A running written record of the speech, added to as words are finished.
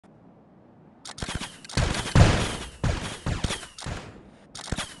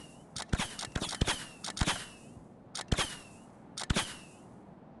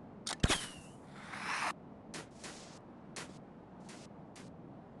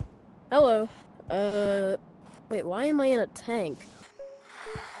Hello. Uh, Wait, why am I in a tank?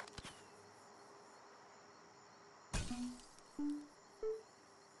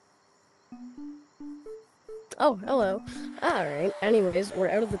 Oh, hello. Alright, anyways, we're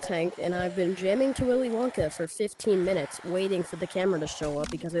out of the tank, and I've been jamming to Willy Wonka for 15 minutes, waiting for the camera to show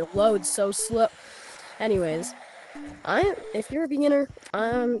up because it loads so slow. Anyways, if you're a beginner,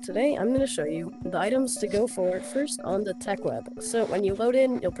 today I'm gonna show you the items to go for first on the tech web. So when you load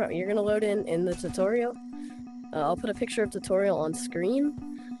in, you're gonna load in the tutorial. I'll put a picture of tutorial on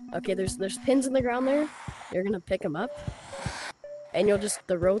screen. Okay, there's pins in the ground there. You're gonna pick them up, and you'll just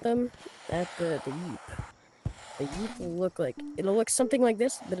throw them at the Yeep. The Yeep will it'll look something like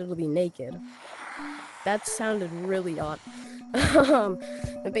this, but it'll be naked. That sounded really odd. um,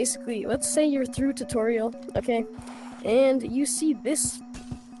 but basically, let's say you're through tutorial, okay, and you see this,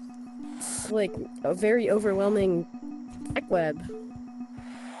 like, a very overwhelming tech web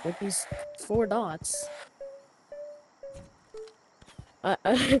with these 4 dots.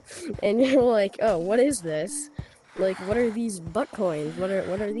 And you're like, oh, what is this? Like, what are these butt coins? What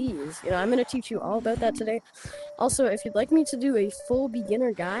are these? You know, I'm gonna teach you all about that today. Also, if you'd like me to do a full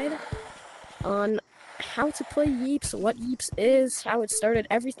beginner guide on how to play Yeeps, what Yeeps is, how it started,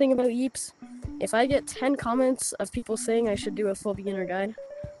 everything about Yeeps, if I get 10 comments of people saying I should do a full beginner guide,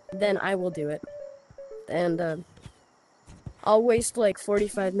 then I will do it. And I'll waste like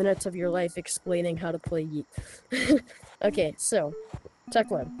 45 minutes of your life explaining how to play Yeep. Okay, so,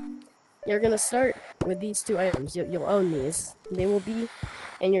 tech web. You're gonna start with these 2 items. You'll own these. They will be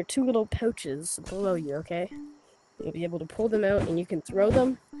in your 2 little pouches below you, okay? You'll be able to pull them out and you can throw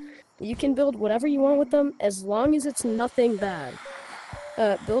them. You can build whatever you want with them as long as it's nothing bad.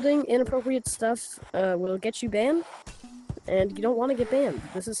 Building inappropriate stuff will get you banned, and you don't want to get banned.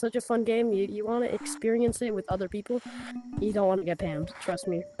 This is such a fun game. You want to experience it with other people. You don't want to get banned, trust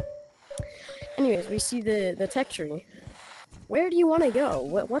me. Anyways, we see the tech tree. Where do you want to go?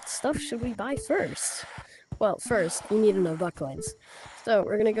 What stuff should we buy first? Well, first, you need to know butt coins. So,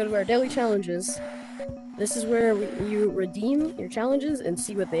 we're gonna go to our daily challenges. This is where you redeem your challenges and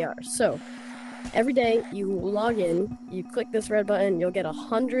see what they are. So, every day you log in, you click this red button, you'll get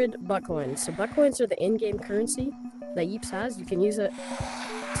 100 butt coins. So, butt coins are the in-game currency that Yeeps has. You can use it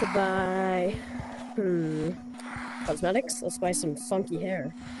to buy, cosmetics. Let's buy some funky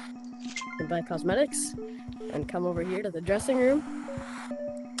hair. You can buy cosmetics and come over here to the dressing room.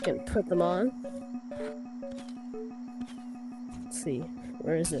 You can put them on. Let's see,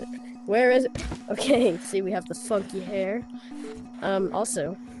 where is it? Where is it? Okay, see, we have the funky hair.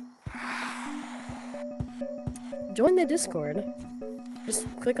 Also, join the Discord. Just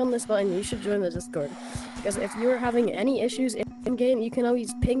click on this button, you should join the Discord. Because if you're having any issues in-game, you can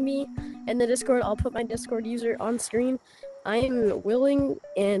always ping me in the Discord. I'll put my Discord user on screen. I am willing,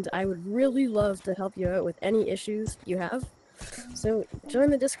 and I would really love to help you out with any issues you have. So,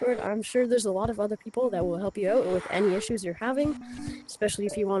 join the Discord. I'm sure there's a lot of other people that will help you out with any issues you're having, especially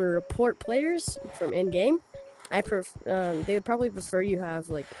if you want to report players from in-game. They would probably prefer you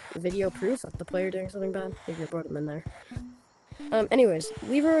have, like, video proof of the player doing something bad. If you report them in there. Anyways,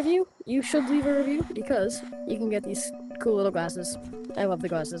 leave a review. You should leave a review because you can get these cool little glasses. I love the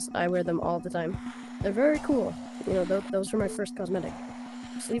glasses. I wear them all the time. They're very cool. You know, those were my first cosmetic.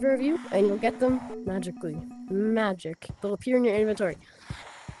 Just leave a review and you'll get them magically. Magic. They'll appear in your inventory.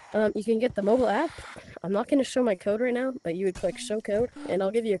 You can get the mobile app. I'm not going to show my code right now, but you would click show code and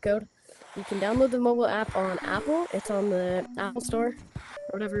I'll give you a code. You can download the mobile app on Apple. It's on the Apple Store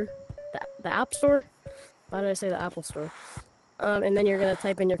or whatever. The App Store? Why did I say the Apple Store? And then you're going to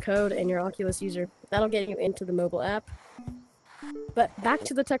type in your code and your Oculus user. That'll get you into the mobile app. But back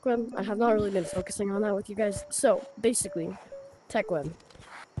to the tech web. I have not really been focusing on that with you guys. So, basically, tech web.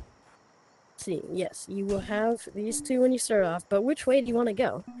 See, yes, you will have these 2 when you start off, but which way do you want to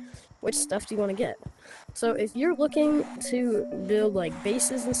go? Which stuff do you want to get? So if you're looking to build like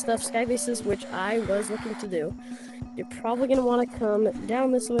bases and stuff, sky bases, which I was looking to do, you're probably going to want to come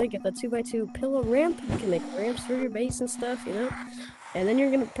down this way, get the 2x2 pillow ramp. You can make ramps for your base and stuff, you know? And then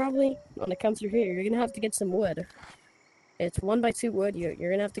you're going to probably want to come through here. You're going to have to get some wood. It's 1x2 wood. You're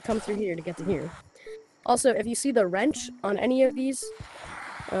going to have to come through here to get to here. Also, if you see the wrench on any of these,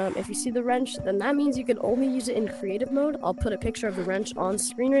 if you see the wrench, then that means you can only use it in creative mode. I'll put a picture of the wrench on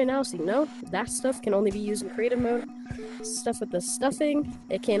screen right now so you know. That stuff can only be used in creative mode. Stuff with the stuffing,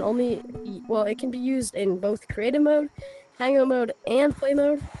 it can be used in both creative mode, hangout mode, and play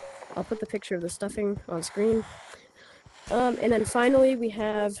mode. I'll put the picture of the stuffing on screen. And then finally we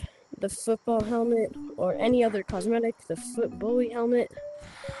have the football helmet, or any other cosmetic, the foot bully helmet,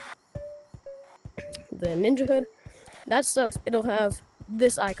 the ninja hood. That stuff, it'll have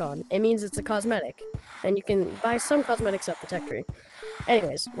this icon. It means it's a cosmetic, and you can buy some cosmetics at the tech tree.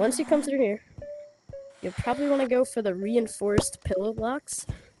 Anyways, once you come through here, you'll probably want to go for the reinforced pillow blocks.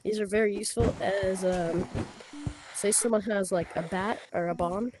 These are very useful as, say someone has like a bat or a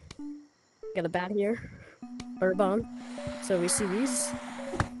bomb. Got a bat here, or a bomb. So we see these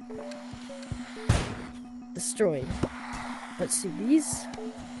destroyed. But see these?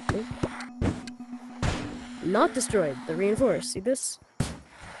 Not destroyed. They're reinforced. See this?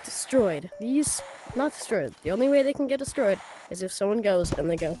 Destroyed. These, not destroyed. The only way they can get destroyed is if someone goes and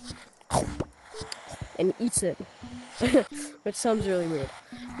they go and eats it. Which sounds really weird.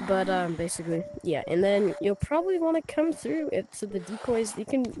 But, basically, yeah. And then you'll probably want to come through it to the decoys. You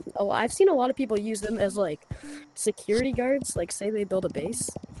can, oh, I've seen a lot of people use them as, like, security guards. Like, say they build a base.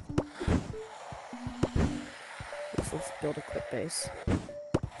 Let's build a quick base.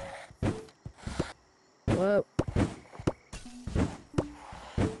 Whoa.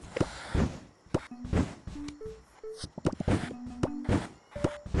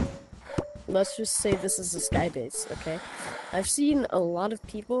 Let's just say this is a sky base, okay? I've seen a lot of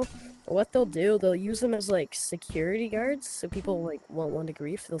people, what they'll do, they'll use them as, like, security guards, so people, like, won't want to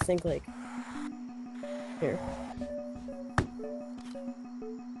grief. They'll think, like, here.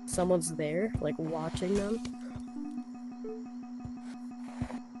 Someone's there, like, watching them.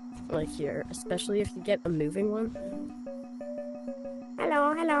 Like here, especially if you get a moving one.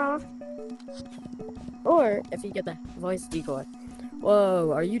 Hello, hello. Or if you get the voice decoy.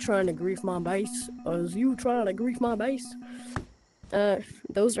 Whoa, are you trying to grief my base? Is you trying to grief my base?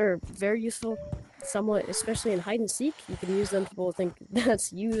 Those are very useful, somewhat, especially in hide and seek. You can use them, people will think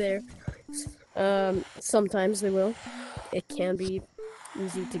that's you there. Sometimes they will. It can be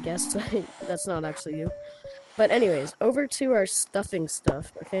easy to guess that's not actually you. But anyways, over to our stuffing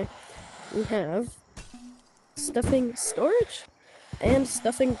stuff, okay? We have stuffing storage and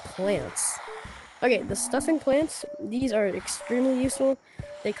stuffing plants. Okay, the stuffing plants, these are extremely useful.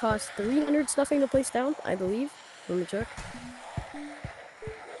 They cost 300 stuffing to place down, I believe. Let me check.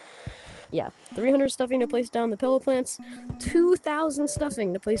 Yeah, 300 stuffing to place down the pillow plants, 2,000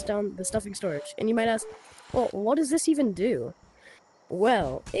 stuffing to place down the stuffing storage. And you might ask, well, what does this even do?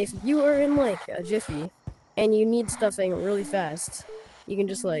 Well, if you are in, like, a jiffy, and you need stuffing really fast, you can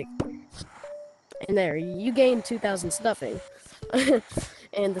just, like, and there, you gain 2,000 stuffing.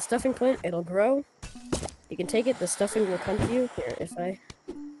 And the stuffing plant, it'll grow. You can take it, the stuffing will come to you. Here, if I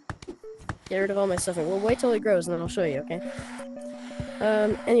get rid of all my stuffing. We'll wait till it grows and then I'll show you, okay?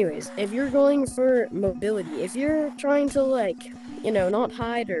 Anyways, if you're going for mobility, if you're trying to, like, you know, not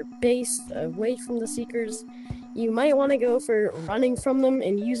hide or base away from the seekers, you might want to go for running from them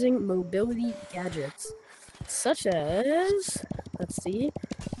and using mobility gadgets. Such as, let's see,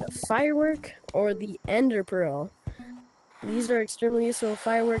 a firework or the ender pearl. These are extremely useful.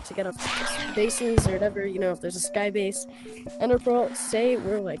 Firework to get off bases or whatever, you know, if there's a sky base. Ender pearl, say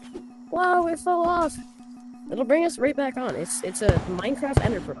we're like, whoa, it fell off. It'll bring us right back on. It's a Minecraft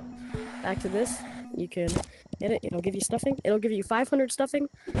ender pearl. Back to this, you can hit it, it'll give you stuffing. It'll give you 500 stuffing.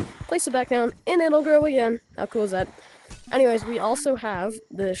 Place it back down, and it'll grow again. How cool is that? Anyways, we also have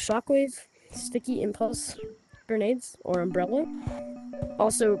the shockwave sticky impulse grenades or umbrella.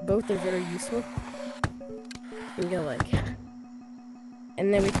 Also, both are very useful. You go like,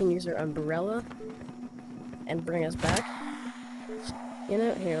 and then we can use our umbrella and bring us back. You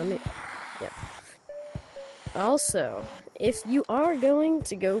know, here, let me, yeah. Also, if you are going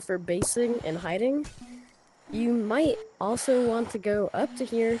to go for basing and hiding, you might also want to go up to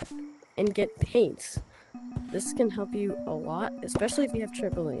here and get paints. This can help you a lot, especially if you have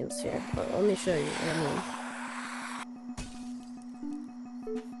trampolines here. Let me show you what I mean.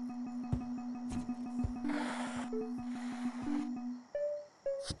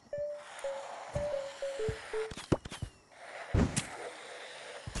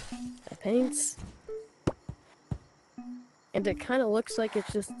 Paints, and it kind of looks like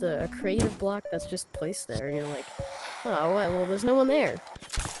it's just a creative block that's just placed there. You're like, oh, well, there's no one there.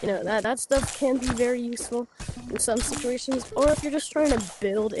 You know, that stuff can be very useful in some situations, or if you're just trying to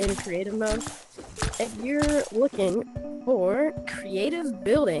build in creative mode. If you're looking for creative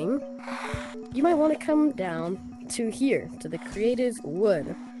building, you might want to come down to here, to the creative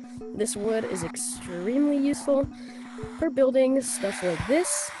wood. This wood is extremely useful for building stuff like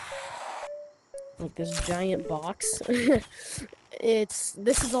this. Like this giant box. This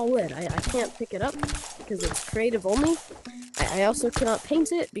is all wood. I can't pick it up because it's creative only. I also cannot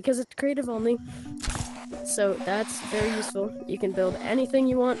paint it because it's creative only. So that's very useful. You can build anything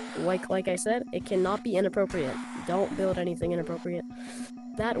you want. Like I said, it cannot be inappropriate. Don't build anything inappropriate.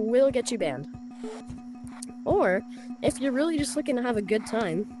 That will get you banned. Or if you're really just looking to have a good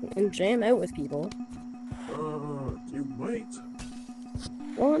time and jam out with people, You might.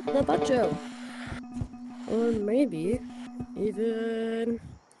 want the Bacho. Or maybe even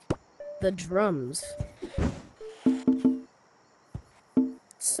the drums.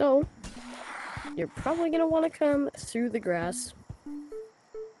 So, you're probably going to want to come through the grass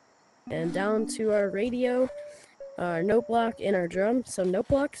and down to our radio, our note block, and our drum. So note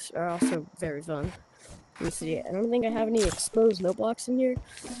blocks are also very fun. Let me see, I don't think I have any exposed note blocks in here,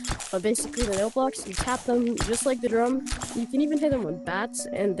 but basically the note blocks, you tap them just like the drum. You can even hit them with bats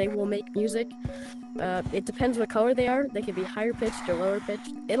and they will make music. It depends what color they are. They can be higher pitched or lower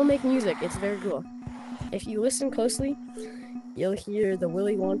pitched. It'll make music. It's very cool. If you listen closely, you'll hear the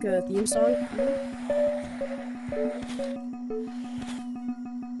Willy Wonka theme song.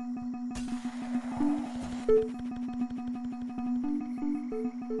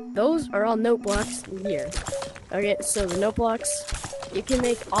 Those are all note blocks here. Okay, so the note blocks, you can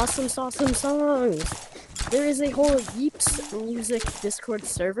make awesome songs. There is a whole Yeeps Music Discord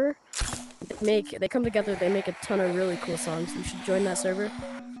server. They come together, they make a ton of really cool songs. You should join that server.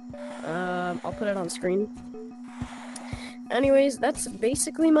 I'll put it on screen. Anyways, that's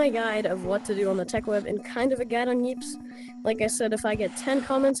basically my guide of what to do on the tech web and kind of a guide on Yeeps. Like I said, if I get 10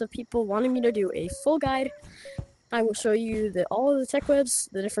 comments of people wanting me to do a full guide, I will show you all of the tech webs,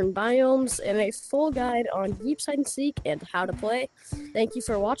 the different biomes, and a full guide on Yeeps Hide Seek and how to play. Thank you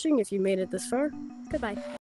for watching if you made it this far. Goodbye.